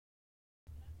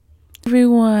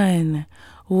Everyone,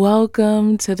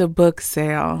 welcome to the book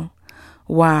sale.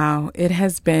 Wow, it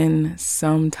has been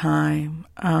some time.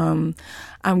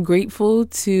 I'm grateful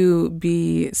to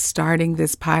be starting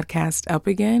this podcast up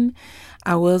again.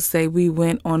 I will say we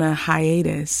went on a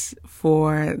hiatus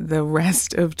for the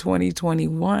rest of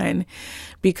 2021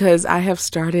 because I have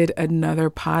started another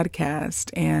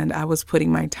podcast and I was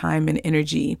putting my time and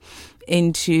energy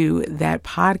into that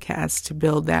podcast to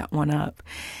build that one up.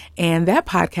 And that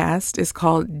podcast is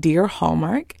called Dear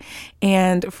Hallmark.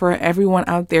 And for everyone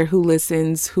out there who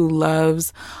listens, who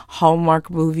loves Hallmark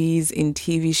movies and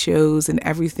TV shows and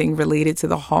everything related to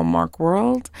the Hallmark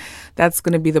world, that's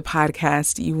going to be the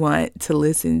podcast you want to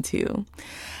listen to.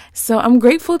 So I'm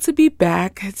grateful to be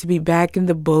back in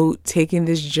the boat, taking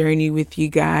this journey with you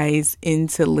guys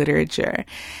into literature.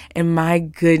 And my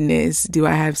goodness, do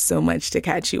I have so much to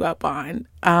catch you up on.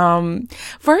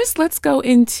 First, let's go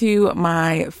into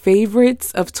my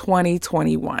favorites of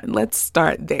 2021. Let's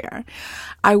start there.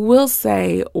 I will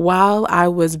say, while I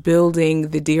was building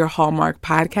the Dear Hallmark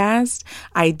podcast,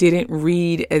 I didn't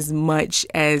read as much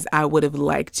as I would have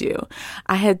liked to.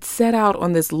 I had set out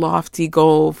on this lofty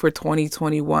goal for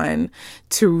 2021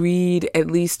 to read at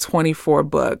least 24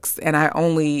 books, and I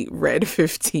only read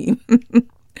 15.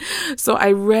 So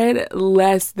I read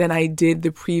less than I did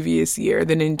the previous year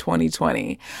than in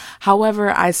 2020. However,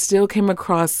 I still came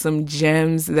across some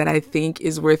gems that I think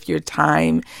is worth your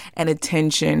time and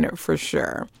attention for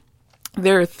sure.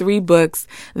 There are 3 books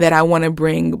that I want to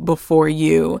bring before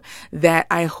you that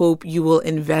I hope you will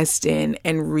invest in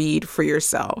and read for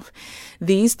yourself.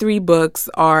 These 3 books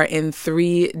are in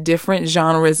 3 different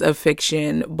genres of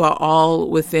fiction, but all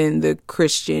within the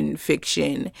Christian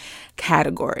fiction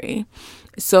category.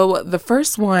 So the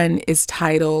first one is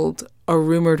titled A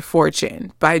Rumored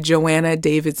Fortune by Joanna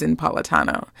Davidson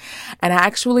Politano. And I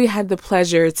actually had the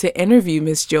pleasure to interview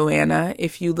Miss Joanna.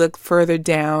 If you look further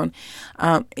down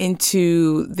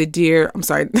into the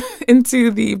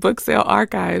book sale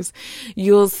archives,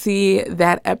 you'll see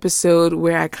that episode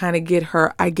where I kind of get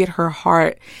her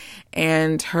heart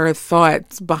and her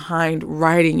thoughts behind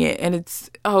writing it. And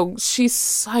she's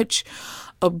such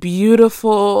a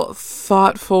beautiful,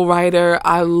 thoughtful writer.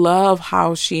 I love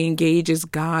how she engages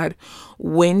God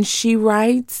when she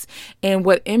writes. And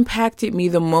what impacted me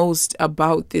the most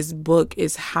about this book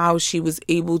is how she was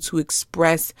able to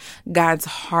express God's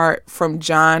heart from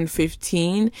John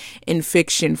 15 in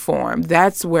fiction form.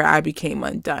 That's where I became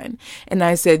undone. And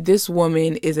I said, this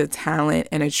woman is a talent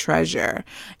and a treasure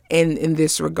in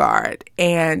this regard.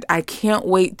 And I can't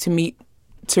wait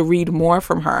to read more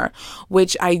from her,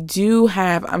 which I do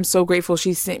have. I'm so grateful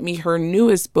she sent me her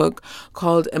newest book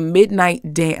called A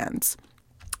Midnight Dance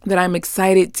that I'm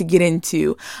excited to get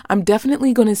into. I'm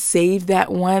definitely going to save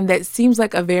that one. That seems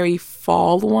like a very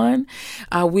fall one.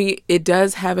 It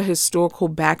does have a historical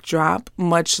backdrop,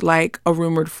 much like A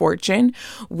Rumored Fortune.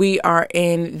 We are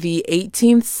in the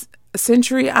 18th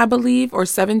century, I believe, or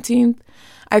 17th.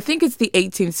 I think it's the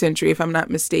 18th century, if I'm not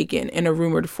mistaken, in A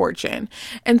Rumored Fortune.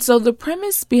 And so the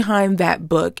premise behind that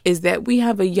book is that we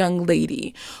have a young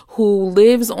lady who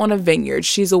lives on a vineyard.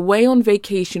 She's away on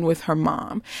vacation with her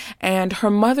mom, and her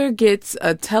mother gets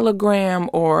a telegram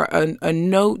or a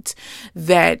note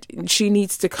that she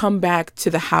needs to come back to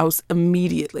the house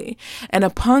immediately. And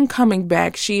upon coming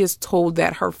back, she is told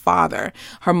that her father,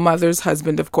 her mother's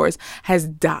husband, of course, has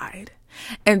died.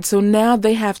 And so now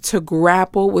they have to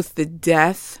grapple with the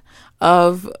death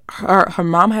of her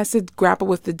mom has to grapple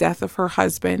with the death of her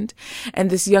husband, and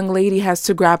this young lady has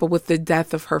to grapple with the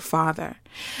death of her father.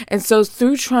 And so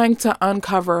through trying to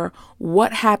uncover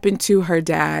what happened to her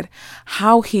dad,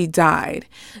 how he died,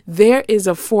 there is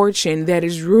a fortune that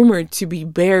is rumored to be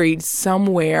buried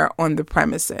somewhere on the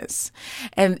premises.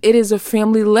 And it is a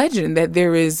family legend that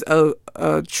there is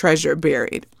a treasure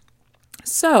buried.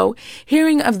 So,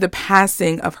 hearing of the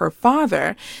passing of her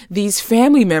father, these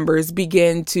family members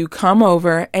begin to come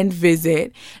over and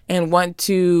visit and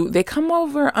they come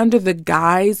over under the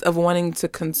guise of wanting to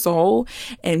console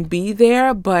and be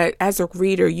there. But as a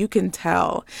reader, you can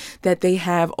tell that they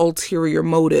have ulterior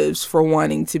motives for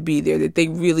wanting to be there, that they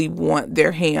really want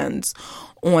their hands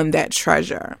on that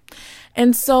treasure.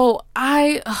 And so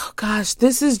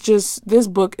this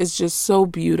book is just so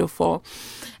beautiful.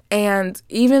 And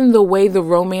even the way the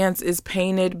romance is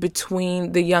painted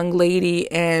between the young lady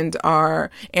and her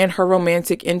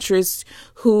romantic interest,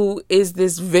 who is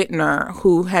this vintner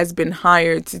who has been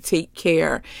hired to take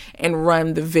care and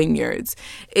run the vineyards.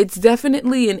 It's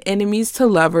definitely an enemies to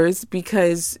lovers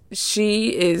because she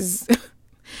is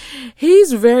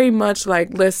He's very much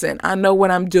like, listen, I know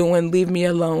what I'm doing. Leave me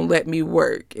alone. Let me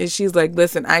work. And she's like,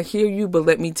 listen, I hear you, but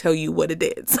let me tell you what it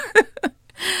is.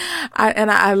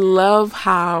 I love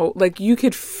how, like, you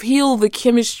could feel the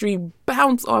chemistry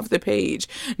bounce off the page,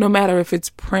 no matter if it's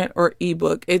print or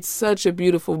ebook. It's such a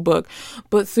beautiful book.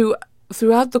 But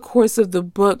throughout the course of the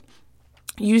book,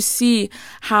 you see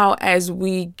how, as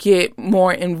we get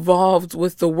more involved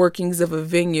with the workings of a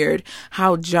vineyard,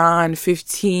 how John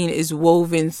 15 is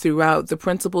woven throughout. The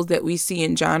principles that we see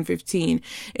in John 15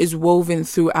 is woven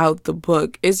throughout the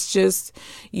book. It's just,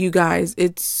 you guys,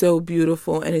 it's so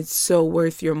beautiful, and it's so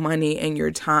worth your money and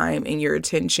your time and your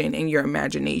attention and your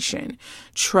imagination.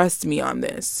 Trust me on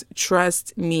this.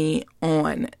 Trust me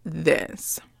on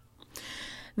this.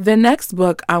 The next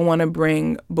book I want to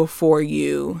bring before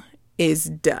you is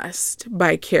Dust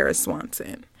by Kara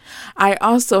Swanson. I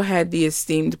also had the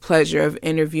esteemed pleasure of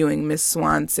interviewing Miss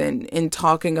Swanson in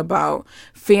talking about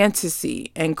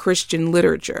fantasy and Christian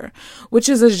literature, which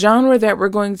is a genre that we're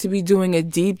going to be doing a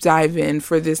deep dive in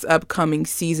for this upcoming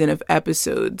season of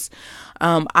episodes.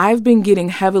 I've been getting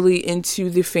heavily into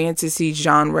the fantasy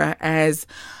genre as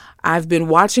I've been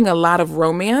watching a lot of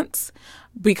romance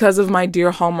because of my Dear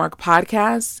Hallmark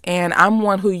podcast, and I'm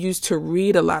one who used to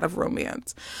read a lot of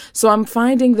romance. So I'm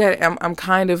finding that I'm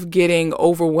kind of getting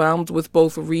overwhelmed with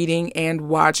both reading and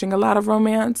watching a lot of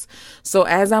romance. So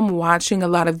as I'm watching a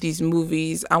lot of these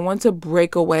movies, I want to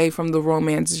break away from the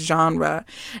romance genre,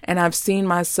 and I've seen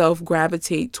myself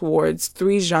gravitate towards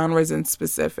 3 genres in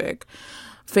specific: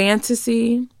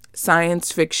 fantasy,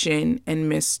 science fiction, and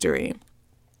mystery.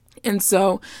 And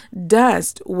so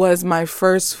Dust was my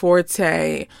first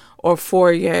foray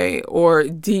or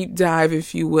deep dive,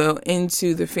 if you will,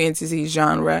 into the fantasy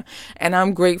genre. And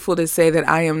I'm grateful to say that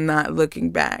I am not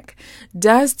looking back.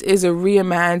 Dust is a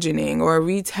reimagining or a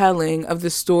retelling of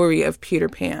the story of Peter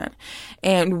Pan.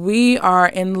 And we are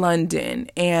in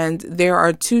London, and there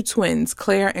are 2 twins,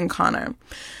 Claire and Connor.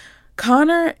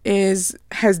 Connor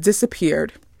has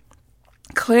disappeared.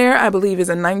 Claire, I believe, is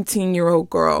a 19-year-old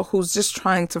girl who's just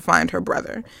trying to find her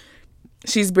brother.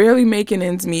 She's barely making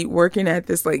ends meet, working at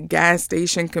this like gas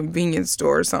station convenience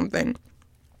store or something.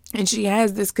 And she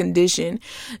has this condition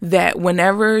that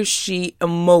whenever she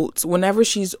emotes, whenever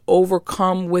she's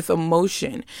overcome with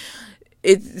emotion,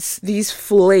 it's these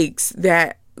flakes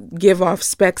that give off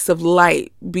specks of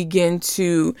light begin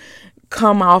to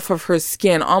come off of her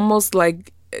skin, almost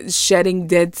like shedding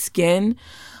dead skin.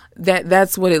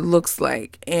 That's what it looks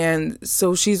like. And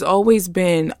so she's always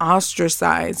been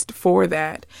ostracized for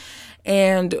that.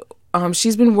 And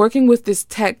she's been working with this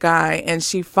tech guy, and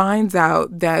she finds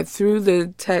out that through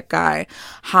the tech guy,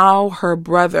 how her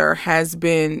brother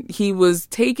he was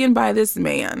taken by this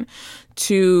man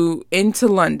into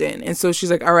London. And so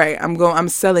she's like, all right, I'm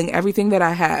selling everything that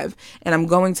I have, and I'm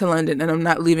going to London, and I'm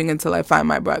not leaving until I find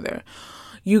my brother.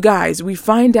 You guys, we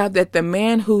find out that the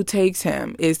man who takes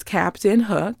him is Captain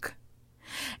Hook,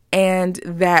 and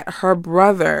that her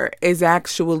brother is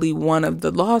actually one of the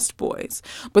Lost Boys.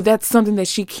 But that's something that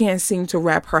she can't seem to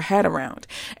wrap her head around.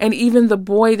 And even the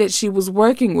boy that she was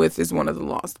working with is one of the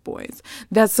Lost Boys.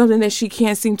 That's something that she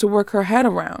can't seem to work her head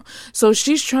around. So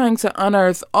she's trying to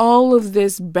unearth all of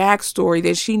this backstory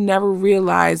that she never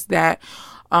realized that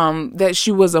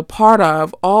she was a part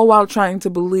of, all while trying to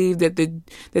believe that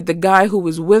the guy who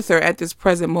was with her at this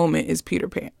present moment is Peter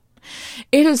Pan.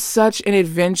 It is such an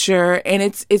adventure, and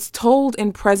it's told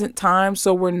in present time,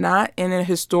 so we're not in a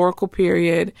historical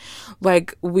period.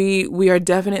 Like we are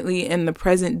definitely in the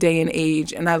present day and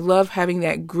age, and I love having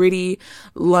that gritty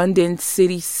London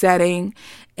city setting,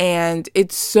 and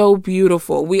it's so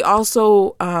beautiful. We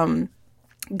also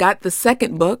got the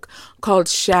second book called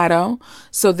Shadow.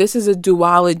 So this is a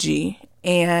duology,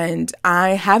 and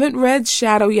I haven't read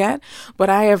Shadow yet, but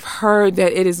I have heard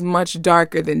that it is much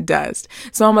darker than Dust.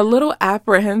 So I'm a little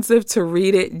apprehensive to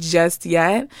read it just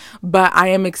yet, but I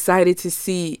am excited to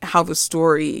see how the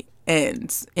story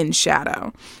ends in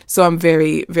Shadow. So I'm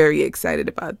very, very excited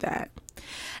about that.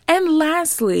 And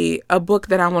lastly, a book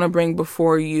that I want to bring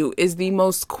before you is the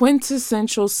most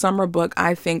quintessential summer book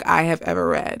I think I have ever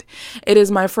read. It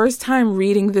is my first time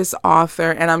reading this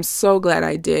author, and I'm so glad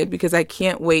I did, because I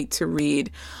can't wait to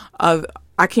read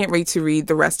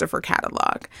the rest of her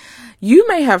catalog. You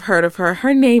may have heard of her.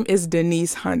 Her name is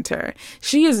Denise Hunter.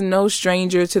 She is no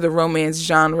stranger to the romance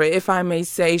genre. If I may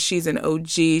say, she's an OG.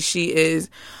 She is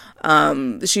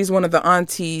She's one of the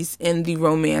aunties in the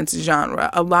romance genre.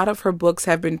 A lot of her books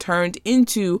have been turned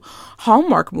into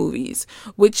Hallmark movies,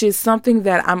 which is something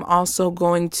that I'm also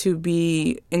going to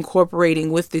be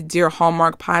incorporating with the Dear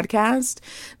Hallmark podcast.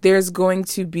 There's going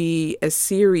to be a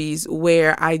series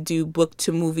where I do book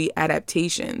to movie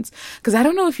adaptations. Because I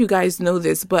don't know if you guys know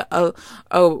this, but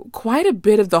quite a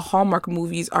bit of the Hallmark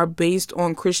movies are based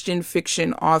on Christian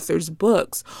fiction authors'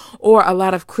 books, or a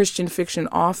lot of Christian fiction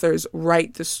authors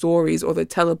write the stories or the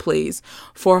teleplays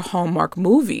for Hallmark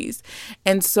movies.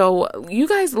 And so you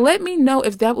guys let me know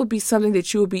if that would be something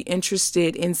that you would be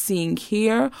interested in seeing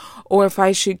here, or if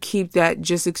I should keep that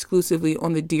just exclusively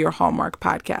on the Dear Hallmark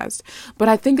podcast. But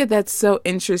I think that that's so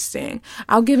interesting.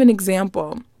 I'll give an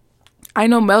example. I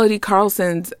know Melody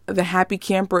Carlson's The Happy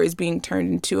Camper is being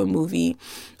turned into a movie.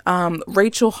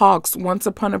 Rachel Hawkes' Once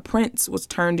Upon a Prince was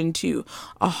turned into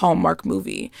a Hallmark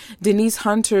movie. Denise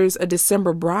Hunter's A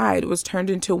December Bride was turned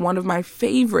into one of my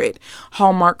favorite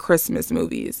Hallmark Christmas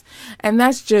movies. And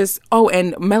that's just,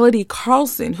 and Melody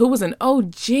Carlson, who was an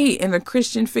OG in the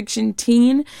Christian fiction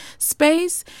teen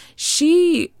space,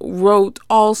 she wrote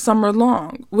All Summer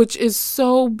Long, which is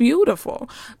so beautiful,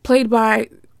 played by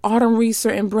Autumn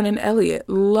Reeser and Brennan Elliott.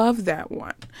 Love that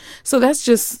one. So that's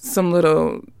just some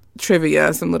little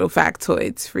trivia, some little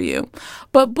factoids for you.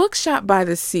 But Bookshop by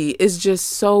the Sea is just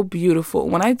so beautiful.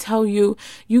 When I tell you,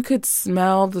 you could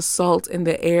smell the salt in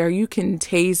the air. You can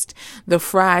taste the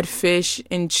fried fish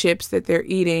and chips that they're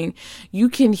eating. You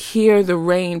can hear the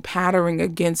rain pattering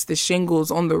against the shingles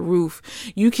on the roof.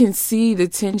 You can see the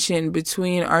tension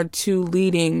between our two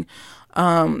leads,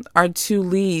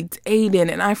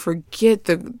 Aiden, and I forget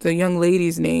the young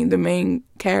lady's name, the main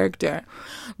character.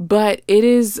 But it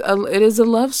is a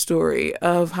love story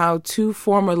of how two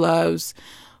former loves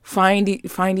find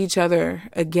each other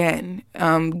again,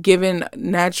 given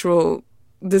natural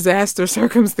disaster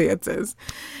circumstances.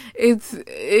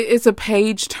 It's a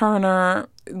page turner.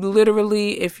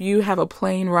 Literally, if you have a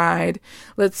plane ride,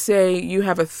 let's say you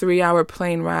have a 3-hour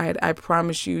plane ride, I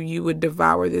promise you would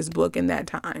devour this book in that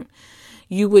time.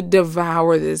 You would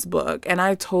devour this book. And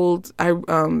I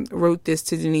wrote this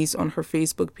to Denise on her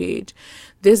Facebook page.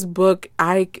 This book,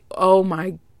 oh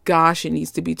my gosh, it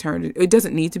needs to be it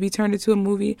doesn't need to be turned into a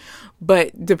movie,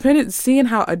 but seeing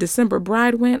how A December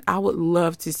Bride went, I would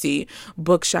love to see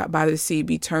Bookshop by the Sea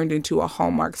be turned into a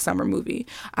Hallmark summer movie.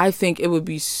 I think it would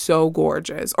be so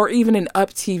gorgeous, or even an Up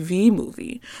TV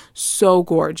movie. So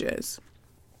gorgeous.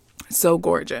 So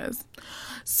gorgeous.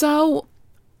 So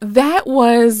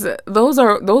those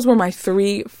were my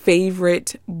 3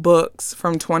 favorite books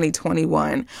from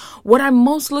 2021. What I'm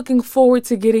most looking forward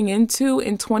to getting into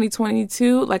in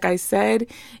 2022, like I said,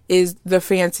 is the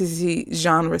fantasy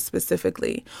genre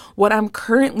specifically. What I'm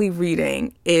currently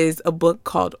reading is a book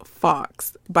called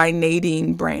Fox by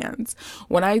Nadine Brands.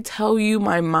 When I tell you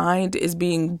my mind is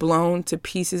being blown to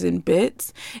pieces and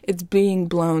bits, it's being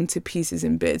blown to pieces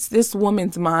and bits. This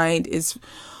woman's mind is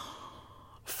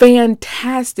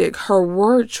fantastic. Her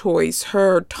word choice,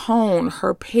 her tone,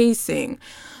 her pacing,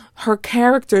 her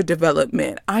character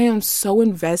development. I am so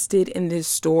invested in this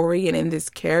story and in these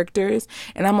characters,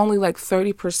 and I'm only like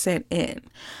 30% in.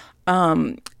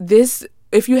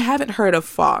 If you haven't heard of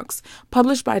Fox,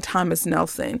 published by Thomas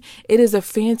Nelson, it is a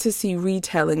fantasy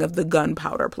retelling of the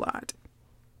Gunpowder Plot.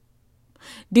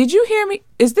 Did you hear me?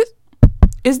 Is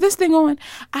this thing on?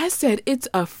 I said it's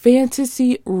a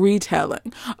fantasy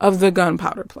retelling of the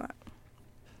Gunpowder Plot.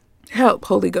 Help,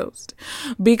 Holy Ghost.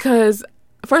 Because,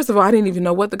 first of all, I didn't even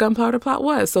know what the Gunpowder Plot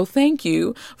was. So thank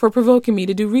you for provoking me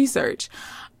to do research.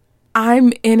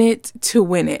 I'm in it to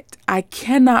win it. I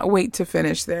cannot wait to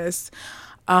finish this.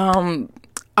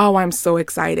 I'm so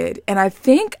excited. And I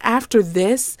think after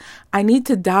this, I need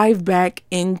to dive back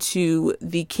into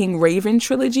the King Raven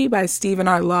trilogy by Stephen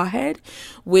R. Lawhead,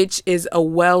 which is a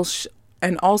Welsh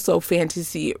and also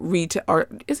fantasy or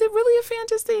is it really a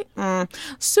fantasy?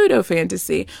 Pseudo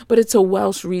fantasy, but it's a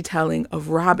Welsh retelling of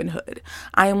Robin Hood.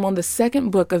 I am on the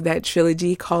 2nd book of that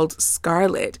trilogy called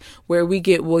Scarlet, where we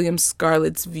get William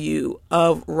Scarlet's view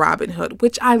of Robin Hood,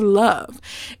 which I love.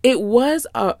 It was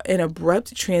an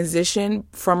abrupt transition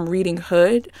from reading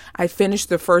Hood. I finished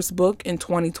the first book in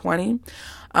 2020.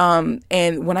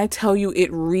 And when I tell you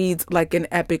it reads like an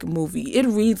epic movie, it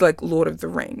reads like Lord of the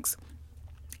Rings.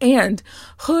 And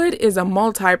Hood is a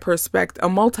multi-POV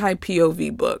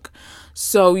book.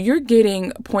 So you're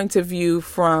getting points of view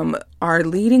from our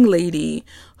leading lady,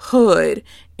 Hood,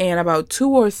 and about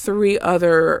 2 or 3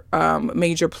 other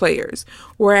major players.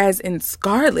 Whereas in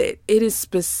Scarlet, it is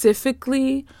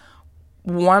specifically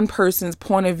one person's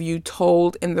point of view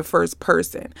told in the first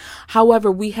person.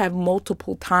 However, we have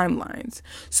multiple timelines.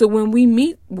 So when we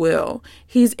meet Will,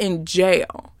 he's in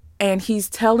jail and he's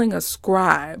telling a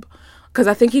scribe, because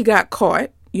I think he got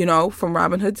caught, from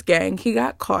Robin Hood's gang, he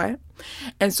got caught.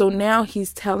 And so now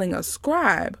he's telling a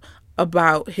scribe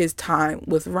about his time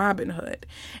with Robin Hood.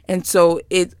 And so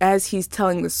as he's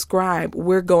telling the scribe,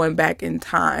 we're going back in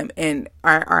time and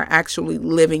are actually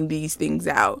living these things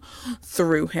out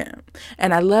through him.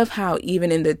 And I love how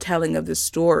even in the telling of the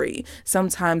story,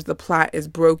 sometimes the plot is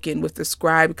broken with the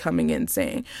scribe coming in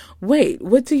saying, wait,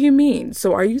 what do you mean?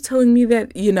 So are you telling me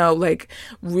that,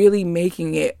 really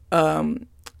making it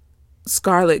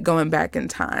Scarlet going back in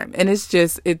time? And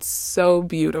it's so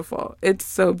beautiful. It's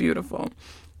so beautiful.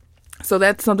 So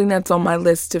that's something that's on my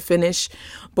list to finish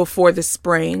before the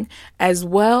spring, as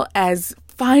well as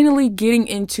finally getting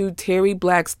into Terry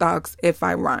Blackstock's If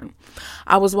I Run.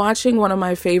 I was watching one of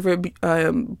my favorite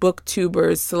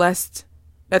booktubers, Celeste.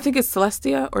 I think it's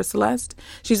Celestia or Celeste.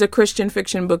 She's a Christian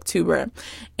fiction booktuber.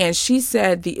 And she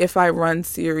said the If I Run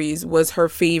series was her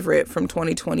favorite from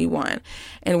 2021.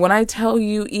 And when I tell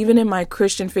you, even in my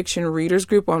Christian fiction readers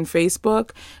group on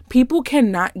Facebook, people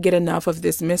cannot get enough of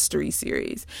this mystery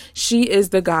series. She is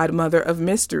the godmother of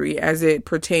mystery as it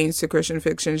pertains to Christian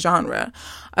fiction genre.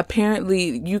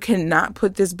 Apparently, you cannot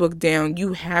put this book down.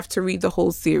 You have to read the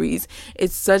whole series.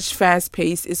 It's such fast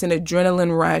pace. It's an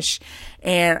adrenaline rush.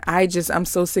 And I'm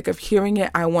so sick of hearing it.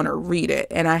 I want to read it.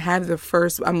 And I have the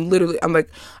first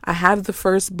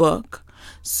book.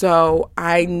 So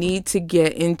I need to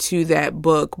get into that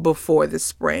book before the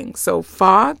spring. So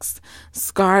Fox,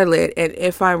 Scarlet, and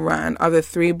If I Run are the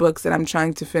 3 books that I'm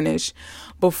trying to finish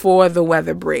before the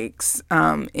weather breaks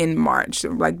in March,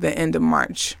 like the end of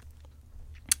March.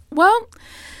 Well,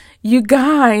 you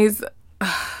guys,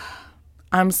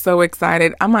 I'm so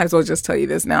excited. I might as well just tell you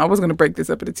this now. I was going to break this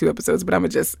up into 2 episodes, but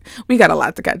we got a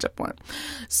lot to catch up on.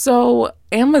 So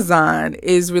Amazon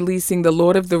is releasing the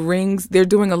Lord of the Rings. They're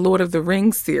doing a Lord of the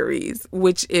Rings series,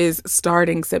 which is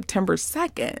starting September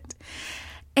 2nd.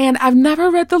 And I've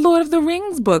never read the Lord of the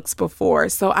Rings books before.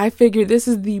 So I figured this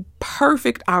is the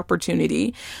perfect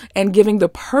opportunity and giving the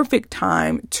perfect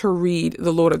time to read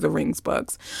the Lord of the Rings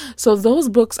books. So those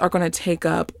books are going to take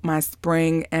up my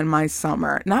spring and my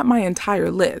summer, not my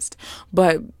entire list,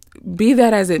 but be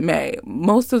that as it may,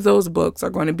 most of those books are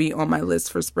going to be on my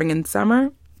list for spring and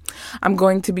summer. I'm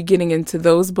going to be getting into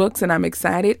those books and I'm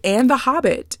excited, and The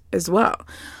Hobbit as well.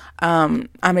 I'm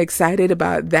excited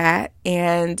about that,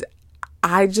 and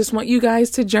I just want you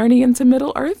guys to journey into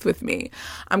Middle Earth with me.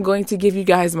 I'm going to give you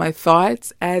guys my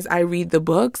thoughts as I read the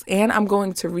books, and I'm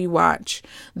going to rewatch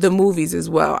the movies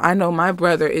as well. I know my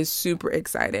brother is super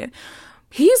excited.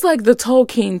 He's like the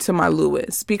Tolkien to my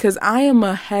Lewis, because I am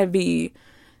a heavy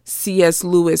C.S.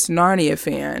 Lewis Narnia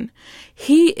fan.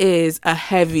 He is a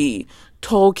heavy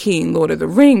Tolkien Lord of the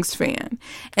Rings fan.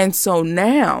 And so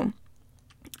now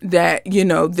that,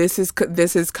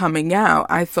 this is coming out,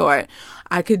 I thought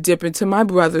I could dip into my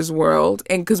brother's world.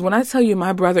 And because when I tell you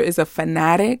my brother is a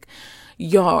fanatic,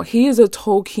 y'all, he is a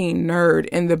Tolkien nerd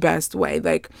in the best way.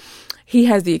 Like, he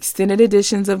has the extended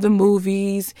editions of the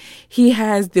movies. He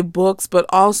has the books, but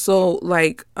also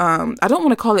I don't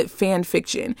want to call it fan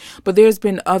fiction, but there's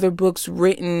been other books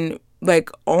written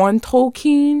on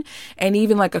Tolkien, and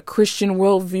even a Christian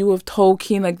worldview of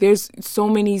Tolkien. There's so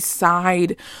many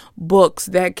side books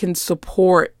that can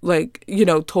support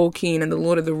Tolkien and the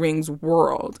Lord of the Rings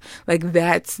world.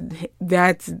 That's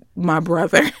my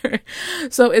brother.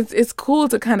 So it's cool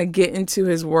to kind of get into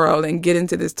his world and get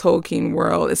into this Tolkien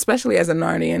world, especially as a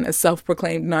Narnian, a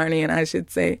self-proclaimed Narnian, I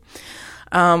should say.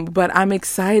 But I'm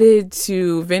excited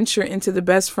to venture into the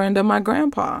best friend of my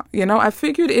grandpa. I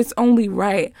figured it's only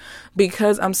right,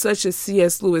 because I'm such a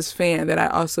C.S. Lewis fan, that I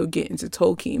also get into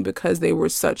Tolkien because they were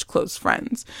such close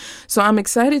friends. So I'm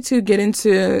excited to get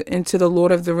into the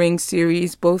Lord of the Rings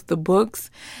series, both the books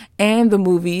and the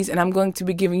movies. And I'm going to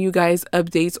be giving you guys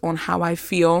updates on how I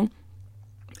feel,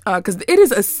 because it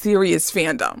is a serious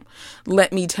fandom.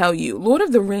 Let me tell you, Lord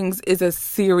of the Rings is a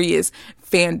serious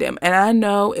fandom. And I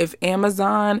know if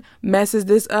Amazon messes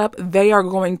this up, they are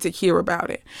going to hear about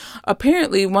it.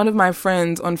 Apparently, one of my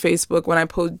friends on Facebook, when I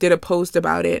did a post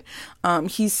about it,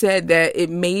 he said that it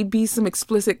may be some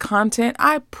explicit content.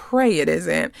 I pray it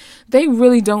isn't. They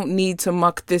really don't need to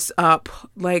muck this up.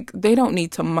 They don't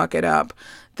need to muck it up.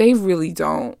 They really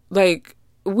don't.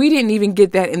 We didn't even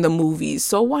get that in the movies.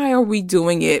 So why are we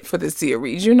doing it for the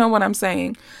series? You know what I'm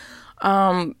saying?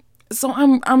 So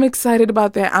I'm excited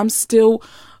about that. I'm still,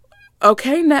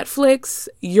 okay, Netflix,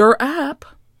 you're up.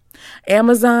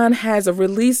 Amazon has a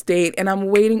release date, and I'm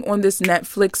waiting on this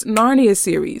Netflix Narnia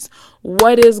series.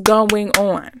 What is going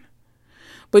on?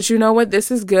 But you know what?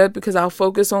 This is good because I'll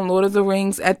focus on Lord of the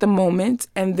Rings at the moment.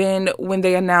 And then when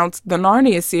they announce the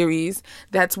Narnia series,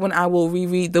 that's when I will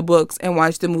reread the books and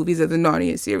watch the movies of the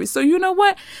Narnia series. So you know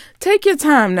what? Take your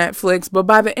time, Netflix. But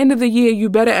by the end of the year, you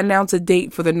better announce a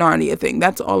date for the Narnia thing.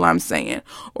 That's all I'm saying.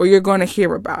 Or you're going to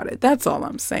hear about it. That's all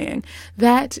I'm saying.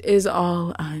 That is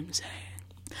all I'm saying.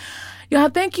 Y'all,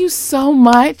 thank you so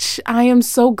much. I am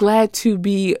so glad to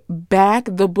be back.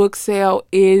 The book sale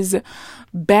is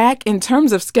back. In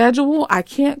terms of schedule, I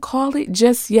can't call it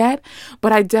just yet,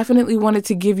 but I definitely wanted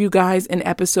to give you guys an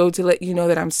episode to let you know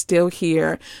that I'm still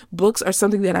here. Books are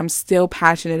something that I'm still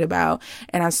passionate about,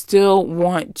 and I still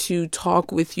want to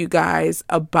talk with you guys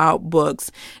about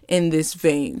books in this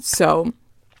vein. So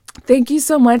thank you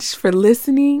so much for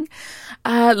listening.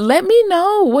 Let me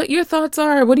know what your thoughts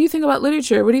are. What do you think about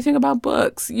literature? What do you think about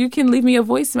books? You can leave me a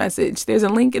voice message. There's a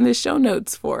link in the show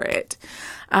notes for it.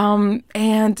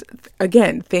 And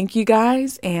again, thank you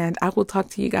guys, and I will talk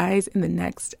to you guys in the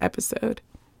next episode.